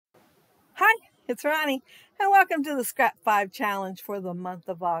It's Ronnie, and welcome to the Scrapfive challenge for the month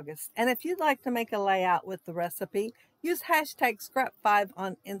of August. And if you'd like to make a layout with the recipe, use hashtag Scrapfive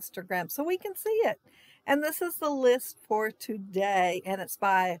on Instagram so we can see it. And this is the list for today, and it's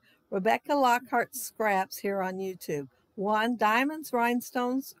by Rebecca Lockhart Scraps here on YouTube. 1, diamonds,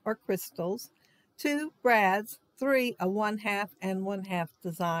 rhinestones, or crystals. 2, brads. 3, a 1/2 and 1/2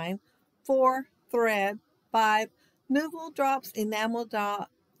 design. 4, thread. 5, Nuvo drops, enamel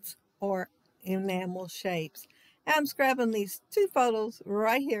dots, or enamel shapes. And I'm grabbing these 2 photos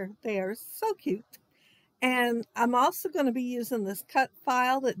right here. They are so cute. And I'm also going to be using this cut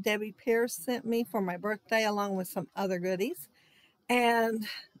file that Debbie Pierce sent me for my birthday, along with some other goodies. And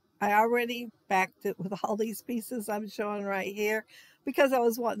I already backed it with all these pieces I'm showing right here because I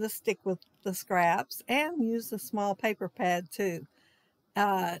was wanting to stick with the scraps and use a small paper pad too.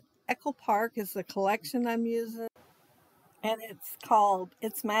 Echo Park is the collection I'm using, and it's called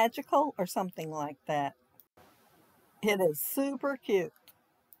It's Magical or something like that. It is super cute.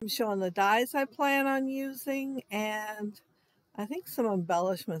 I'm showing the dies I plan on using, and I think some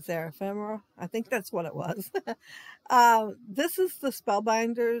embellishments there, ephemera. I think that's what it was. This is the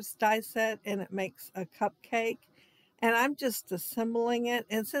Spellbinders die set, and it makes a cupcake. And I'm just assembling it.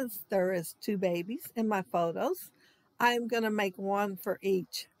 And since there is 2 babies in my photos, I'm going to make one for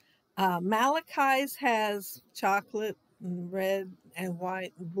each. Malachi's has chocolate and red and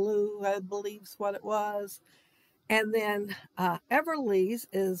white and blue, I believe is what it was. And then Everly's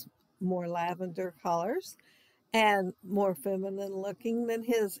is more lavender colors and more feminine looking than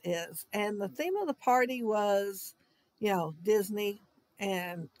his is. And the theme of the party was, Disney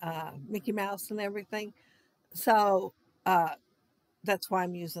and Mickey Mouse and everything. So that's why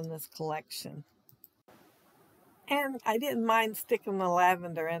I'm using this collection. And I didn't mind sticking the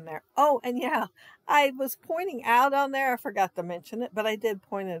lavender in there. Oh, and yeah, I was pointing out on there, I forgot to mention it, but I did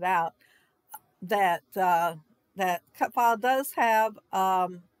point it out, that that cut file does have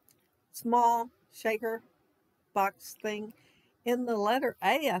small shaker box thing in the letter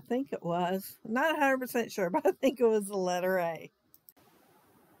A, I think it was. I'm not 100% sure, but I think it was the letter A.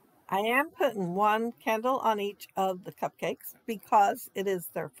 I am putting 1 candle on each of the cupcakes because it is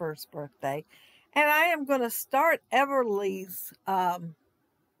their first birthday. And I am going to start Everly's cupcake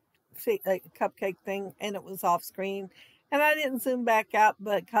thing, and it was off screen. And I didn't zoom back out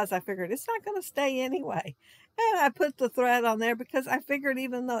because I figured it's not going to stay anyway. And I put the thread on there because I figured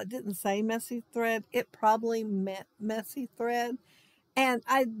even though it didn't say messy thread, it probably meant messy thread. And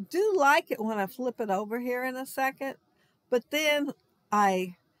I do like it when I flip it over here in a second. But then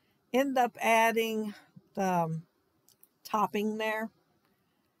I end up adding the topping there.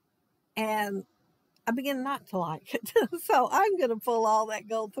 And I begin not to like it. So I'm going to pull all that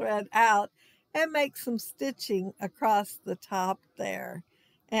gold thread out and make some stitching across the top there.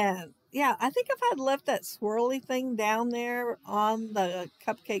 And yeah, I think if I'd left that swirly thing down there on the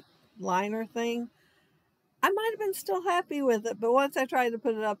cupcake liner thing, I might have been still happy with it. But once I tried to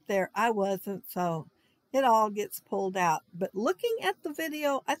put it up there, I wasn't. So it all gets pulled out. But looking at the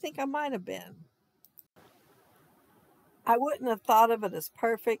video, I think I might have been. I wouldn't have thought of it as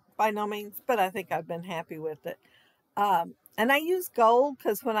perfect by no means, but I think I've been happy with it. And I use gold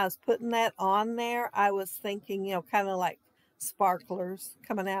because when I was putting that on there, I was thinking, kind of like sparklers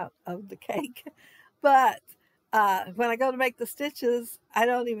coming out of the cake. But when I go to make the stitches, I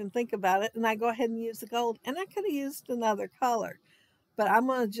don't even think about it, and I go ahead and use the gold. And I could have used another color, but I'm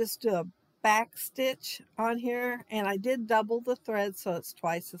going to just do a back stitch on here, and I did double the thread, so it's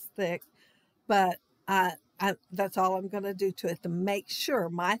twice as thick. But that's all I'm going to do to it to make sure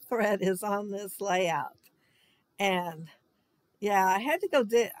my thread is on this layout. And yeah, I had to go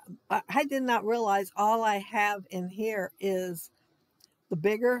I did not realize all I have in here is the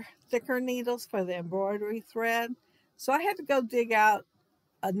bigger, thicker needles for the embroidery thread. So I had to go dig out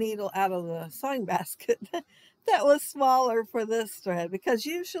a needle out of the sewing basket that was smaller for this thread, because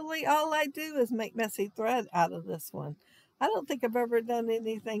usually all I do is make messy thread out of this one. I don't think I've ever done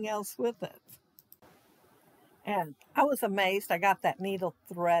anything else with it. And I was amazed I got that needle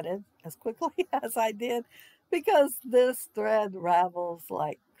threaded as quickly as I did, because this thread ravels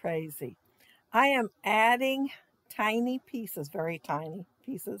like crazy. I am adding tiny pieces, very tiny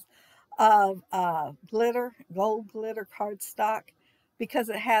pieces of glitter, gold glitter cardstock, because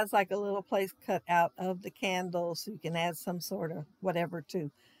it has like a little place cut out of the candle, so you can add some sort of whatever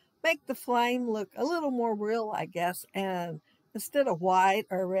to make the flame look a little more real, I guess. And instead of white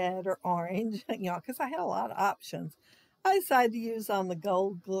or red or orange, because I had a lot of options, I decided to use the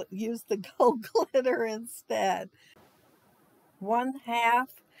gold glitter instead. 1/2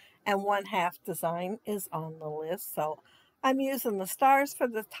 and 1/2 design is on the list, so I'm using the stars for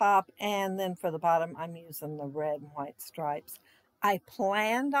the top, and then for the bottom, I'm using the red and white stripes. I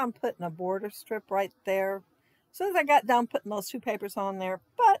planned on putting a border strip right there as soon as I got done putting those two papers on there,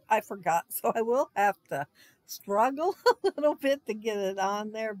 but I forgot, so I will have to struggle a little bit to get it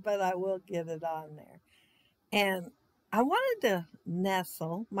on there, but I will get it on there. And I wanted to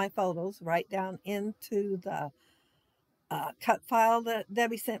nestle my photos right down into the cut file that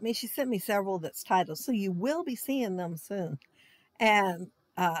Debbie sent me. She sent me several that's titled, so you will be seeing them soon. And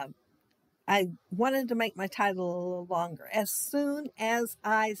uh, I wanted to make my title a little longer. As soon as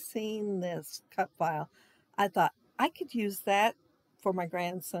I seen this cut file, I thought I could use that for my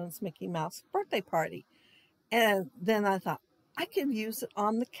grandson's Mickey Mouse birthday party. And then I thought I could use it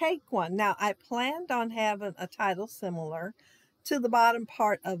on the cake one. Now, I planned on having a title similar to the bottom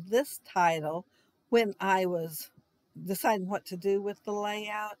part of this title when I was deciding what to do with the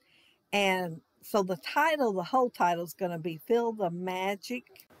layout. And so the title, the whole title is going to be Feel the Magic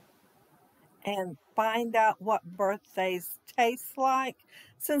and Find Out What Birthdays Taste Like,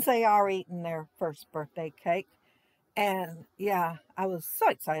 since they are eating their first birthday cake. And yeah, I was so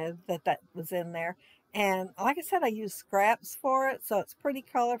excited that that was in there. And like I said, I used scraps for it, so it's pretty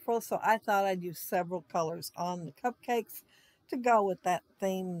colorful. So I thought I'd use several colors on the cupcakes to go with that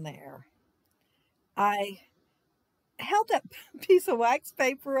theme there. I held that piece of wax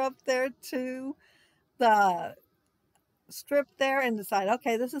paper up there to the strip there and decided,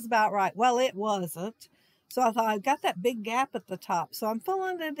 okay, this is about right. Well, it wasn't. So I thought I've got that big gap at the top. So I'm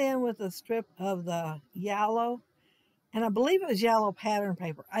filling it in with a strip of the yellow. And I believe it was yellow pattern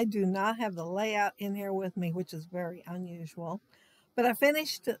paper. I do not have the layout in here with me, which is very unusual. But I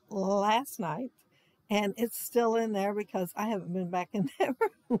finished it last night, and it's still in there because I haven't been back in that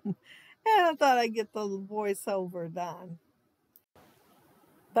room. And I thought I'd get the voiceover done.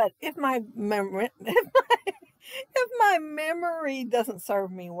 But if my memory, if my memory doesn't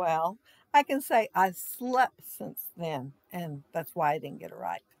serve me well, I can say I slept since then, and that's why I didn't get it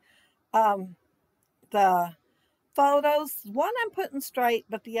right. The photos, one I'm putting straight,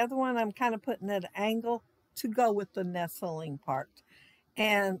 but the other one I'm kind of putting at an angle to go with the nestling part.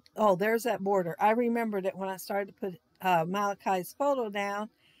 And oh, there's that border. I remembered it when I started to put Malachi's photo down.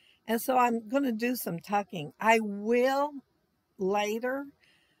 And so I'm going to do some tucking. I will later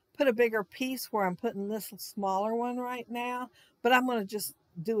put a bigger piece where I'm putting this smaller one right now, but I'm going to just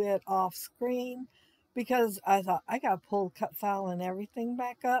do it off screen because I thought I got to pull the cut file and everything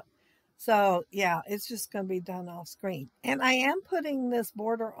back up. So yeah, it's just going to be done off screen. And I am putting this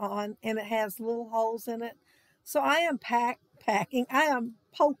border on, and it has little holes in it. So I am I am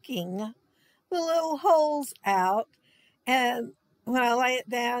poking the little holes out. And when I lay it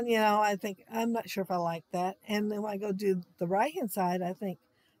down, I think, I'm not sure if I like that. And then when I go do the right-hand side, I think,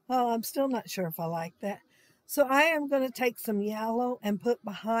 oh, I'm still not sure if I like that. So I am going to take some yellow and put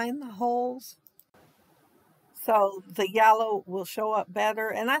behind the holes so the yellow will show up better,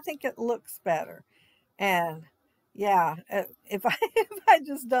 and I think it looks better. And yeah, if I if I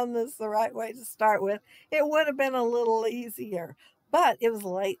just done this the right way to start with, it would have been a little easier. But it was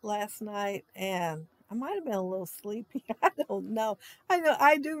late last night, and I might have been a little sleepy. I don't know.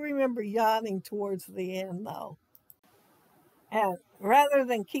 I do remember yawning towards the end though. And rather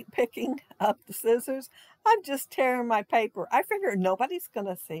than keep picking up the scissors, I'm just tearing my paper. I figure nobody's going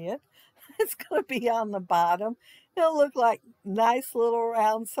to see it. It's going to be on the bottom. It'll look like nice little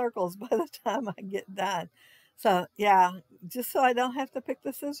round circles by the time I get done. So yeah, just so I don't have to pick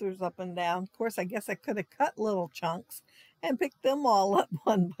the scissors up and down. Of course, I guess I could have cut little chunks and picked them all up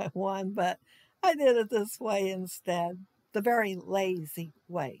one by one, but I did it this way instead, the very lazy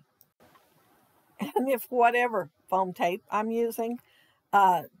way. And if whatever foam tape I'm using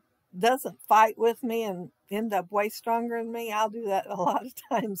uh, doesn't fight with me and end up way stronger than me, I'll do that a lot of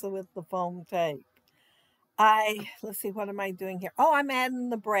times with the foam tape. Let's see, what am I doing here? Oh, I'm adding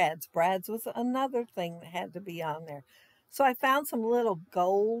the brads. Brads was another thing that had to be on there. So I found some little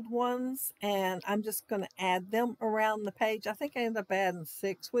gold ones, and I'm just going to add them around the page. I think I ended up adding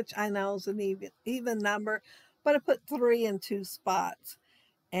 6, which I know is an even number, but I put 3 in 2 spots.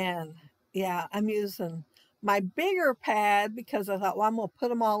 And yeah, I'm using my bigger pad because I thought, well, I'm going to put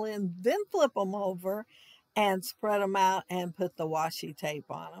them all in, then flip them over and spread them out and put the washi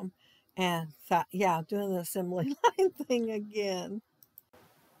tape on them. And thought, yeah, doing the assembly line thing again.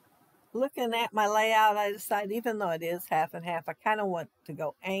 Looking at my layout, I decided, even though it is half and half, I kind of want to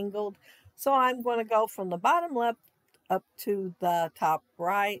go angled. So I'm going to go from the bottom left up to the top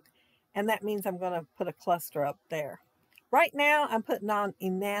right. And that means I'm going to put a cluster up there. Right now, I'm putting on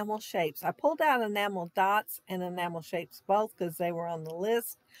enamel shapes. I pulled out enamel dots and enamel shapes both because they were on the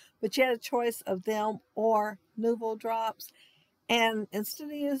list, but you had a choice of them or Nuvo drops. And instead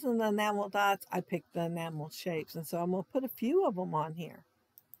of using the enamel dots, I picked the enamel shapes. And so I'm going to put a few of them on here.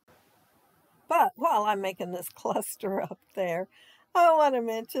 But while I'm making this cluster up there, I want to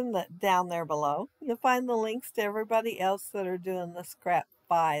mention that down there below, you'll find the links to everybody else that are doing the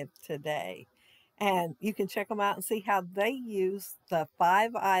Scrapfive today. And you can check them out and see how they use the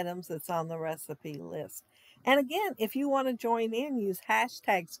 5 items that's on the recipe list. And again, if you want to join in, use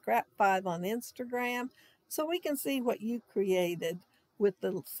hashtag Scrapfive on Instagram so we can see what you created with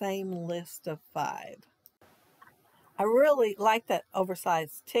the same list of 5. I really like that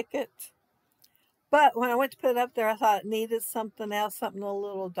oversized ticket. But when I went to put it up there, I thought it needed something else, something a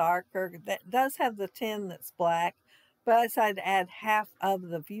little darker. That does have the tin that's black, but I decided to add half of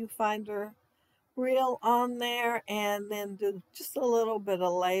the viewfinder reel on there and then do just a little bit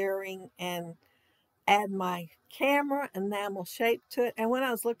of layering and add my camera enamel shape to it. And when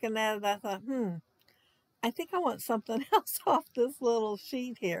I was looking at it, I thought, I think I want something else off this little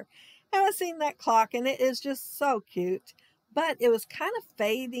sheet here. And I seen that clock and it is just so cute. But it was kind of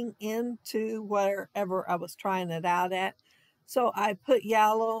fading into wherever I was trying it out at. So I put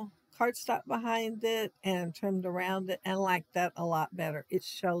yellow cardstock behind it and trimmed around it and liked that a lot better. It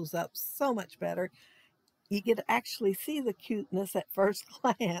shows up so much better. You get to actually see the cuteness at first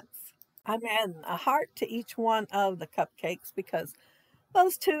glance. I'm adding a heart to each one of the cupcakes because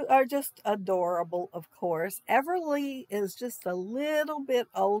those two are just adorable, of course. Everly is just a little bit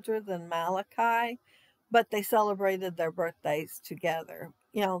older than Malachi, but they celebrated their birthdays together.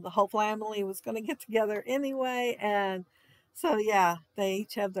 You know, the whole family was going to get together anyway, and so yeah, they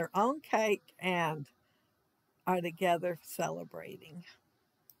each have their own cake and are together celebrating.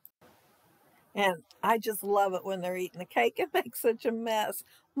 And I just love it when they're eating the cake. It makes such a mess.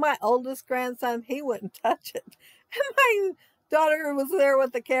 My oldest grandson, he wouldn't touch it. And my daughter was there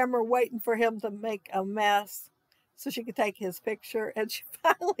with the camera waiting for him to make a mess so she could take his picture. And she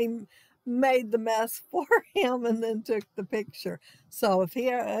finally made the mess for him and then took the picture. So if he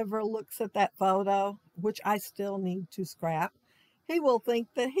ever looks at that photo, which I still need to scrap, he will think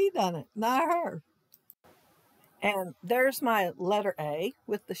that he done it, not her. And there's my letter A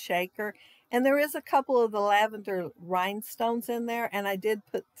with the shaker. And there is a couple of the lavender rhinestones in there. And I did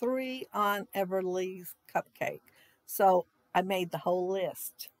put 3 on Everly's cupcake. So I made the whole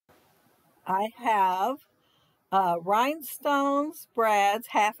list. I have rhinestones, brads,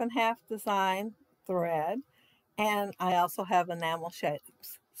 half and half design thread. And I also have enamel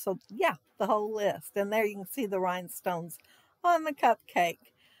shapes. So yeah, the whole list. And there you can see the rhinestones on the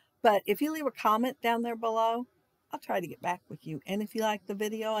cupcake. But if you leave a comment down there below, I'll try to get back with you. And if you like the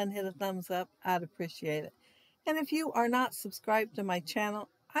video and hit a thumbs up, I'd appreciate it. And if you are not subscribed to my channel,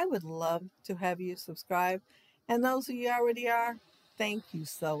 I would love to have you subscribe. And those of you already are, thank you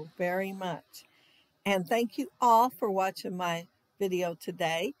so very much. And thank you all for watching my video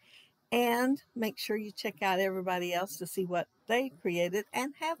today. And make sure you check out everybody else to see what they created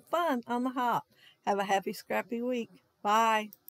and have fun on the hop. Have a happy, scrappy week. Bye.